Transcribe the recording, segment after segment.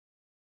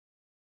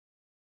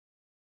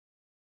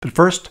But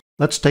first,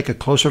 let's take a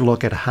closer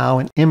look at how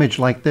an image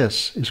like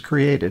this is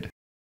created.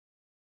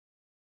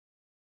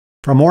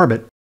 From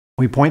orbit,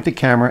 we point the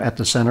camera at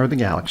the center of the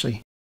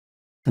galaxy,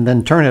 and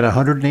then turn it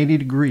 180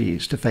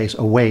 degrees to face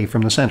away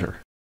from the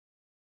center.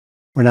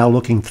 We're now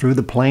looking through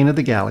the plane of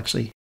the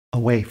galaxy,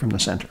 away from the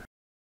center.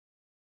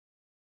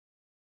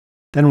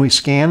 Then we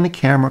scan the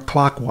camera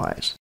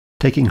clockwise,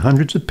 taking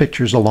hundreds of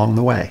pictures along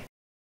the way.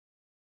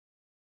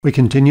 We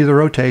continue the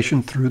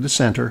rotation through the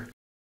center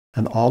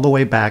and all the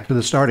way back to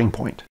the starting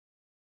point.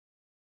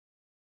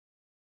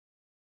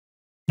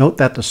 Note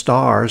that the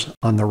stars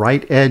on the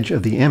right edge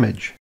of the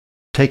image,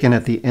 taken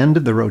at the end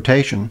of the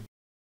rotation,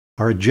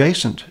 are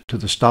adjacent to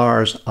the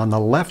stars on the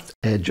left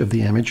edge of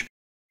the image,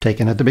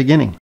 taken at the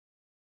beginning.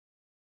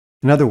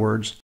 In other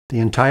words, the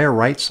entire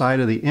right side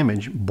of the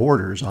image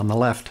borders on the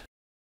left.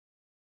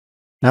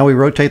 Now we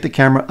rotate the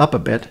camera up a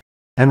bit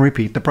and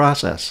repeat the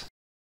process.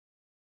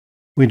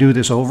 We do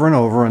this over and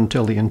over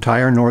until the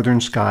entire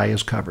northern sky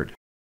is covered.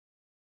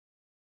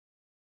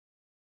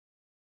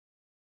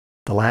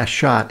 The last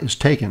shot is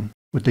taken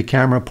with the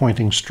camera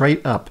pointing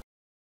straight up,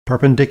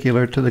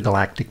 perpendicular to the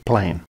galactic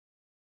plane.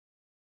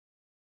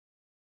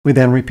 We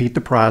then repeat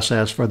the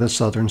process for the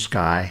southern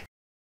sky,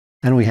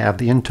 and we have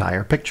the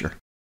entire picture.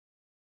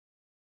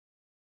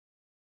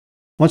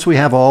 Once we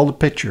have all the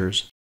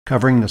pictures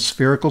covering the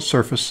spherical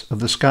surface of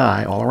the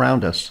sky all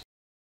around us,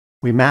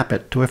 we map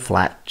it to a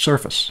flat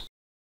surface.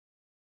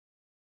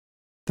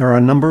 There are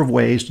a number of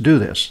ways to do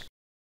this.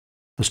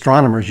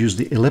 Astronomers use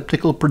the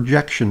elliptical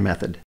projection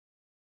method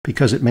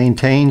because it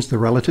maintains the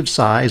relative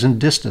size and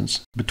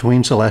distance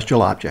between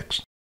celestial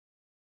objects.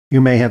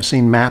 You may have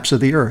seen maps of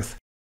the Earth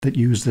that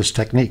use this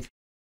technique.